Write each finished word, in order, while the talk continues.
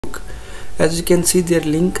As you can see their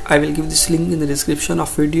link, I will give this link in the description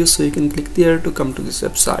of video, so you can click there to come to this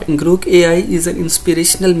website. Grok AI is an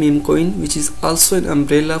inspirational meme coin which is also an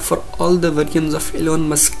umbrella for all the versions of Elon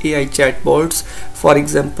Musk AI chatbots. For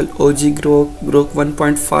example, OG Grok, Grok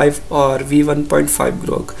 1.5 or V1.5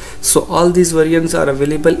 Grok. So all these variants are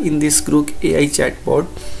available in this Grok AI chatbot,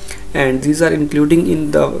 and these are including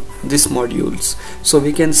in this modules. So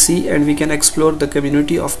we can see and we can explore the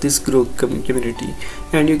community of this Grok community,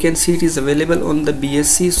 and you can see it is available on the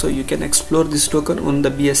BSC, so you can explore this token on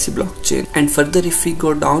the BSC blockchain. And further, if we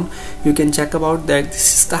go down, you can check about that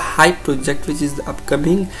this is the hype project which is the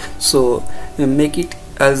upcoming. So make it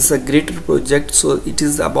as a greater project, so it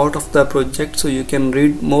is about of the project, so you can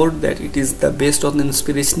read more that it is the based on the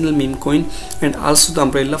inspirational meme coin and also the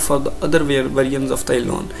umbrella for the other variants of the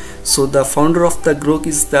Elon. So the founder of the Grok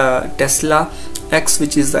is the Tesla X,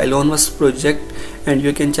 which is the Elon Musk project, and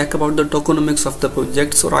you can check about the tokenomics of the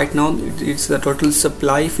project. So right now it's the total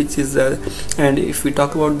supply which is and if we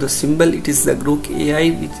talk about the symbol, it is the Grok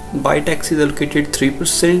AI, which buy tax is allocated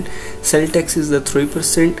 3%, sell tax is the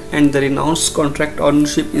 3%, and the renounced contract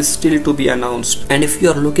ownership is still to be announced. And if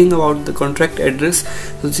you are looking about the contract address,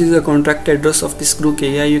 so this is the contract address of this Grok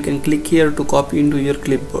AI. You can click here to copy into your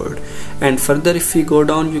clipboard. And further, if we go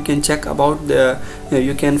down, you can check about the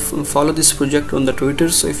you can follow this project on the Twitter.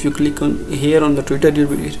 So if you click on here on the Twitter, you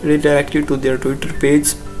will be redirected to their Twitter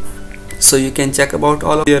page, so you can check about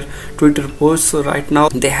all of their Twitter posts. So right now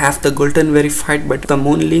they have the golden verified but the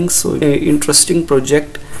moon link, so interesting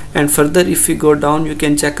project. And further, if we go down, you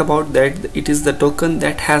can check about that it is the token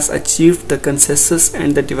that has achieved the consensus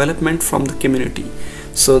and the development from the community.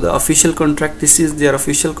 So the official contract, this is their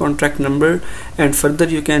official contract number. And further,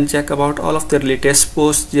 you can check about all of their latest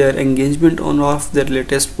posts, their engagement on all of their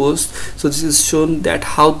latest posts. So this is shown that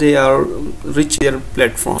how they are reach their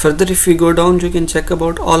platform. Further, if we go down, you can check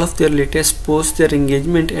about all of their latest posts, their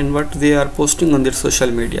engagement, and what they are posting on their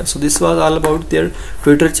social media. So this was all about their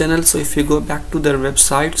Twitter channel. So if you go back to their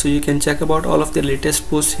website, so you can check about all of their latest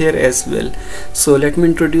posts here as well. So let me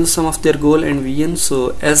introduce some of their goal and vision.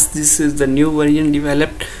 So as this is the new variant developed,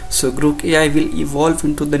 so Grok AI will evolve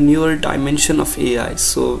into the newer dimension of AI.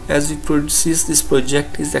 So as we produce this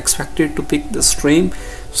project is expected to pick the stream,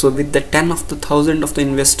 so with the 10 of the 1000 of the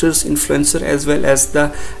investors, influencer, as well as the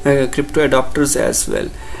crypto adopters as well.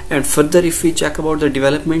 And further, if we check about the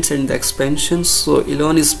developments and the expansions, so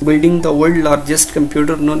Elon is building the world's largest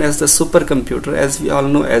computer known as the supercomputer, as we all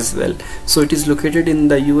know as well. So it is located in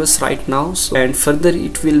the US right now. So, and further,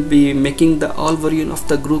 it will be making the all variant of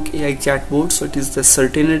the Grok AI chatbot. So it is the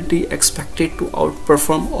certainty expected to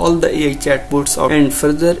outperform all the AI chatbots out. And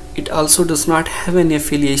further, it also does not have any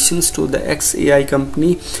affiliations to the XAI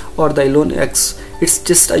company or the Elon X. It's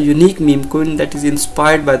just a unique meme coin that is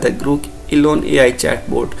inspired by the Grok Elon AI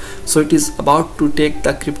chatbot. So it is about to take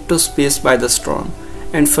the crypto space by the storm.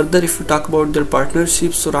 And further, if you talk about their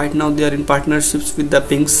partnerships, so right now they are in partnerships with the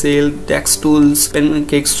Pink Sale, Dex Tools,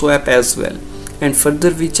 Pancake Swap as well. And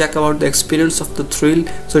further, we check about the experience of the thrill.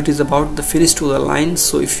 So it is about the finish to the line.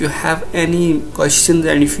 So if you have any questions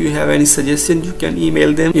and if you have any suggestions, you can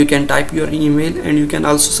email them, you can type your email, and you can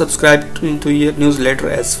also subscribe to your newsletter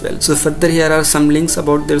as well. So further, here are some links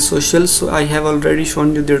about their socials. So I have already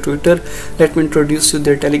shown you their Twitter. Let me introduce you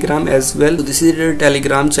their Telegram as well. So this is their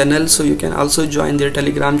Telegram channel, so you can also join their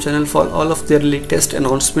Telegram channel for all of their latest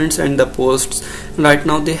announcements and the posts. Right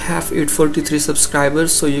now they have 843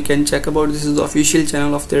 subscribers, so you can check about this is the official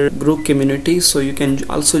channel of their Grok community, so you can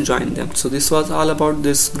also join them. So this was all about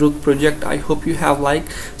this Grok project. I hope you have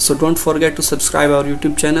liked. So don't forget to subscribe our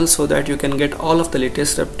YouTube channel so that you can get all of the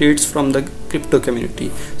latest updates from the crypto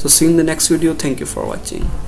community. So see you in the next video. Thank you for watching.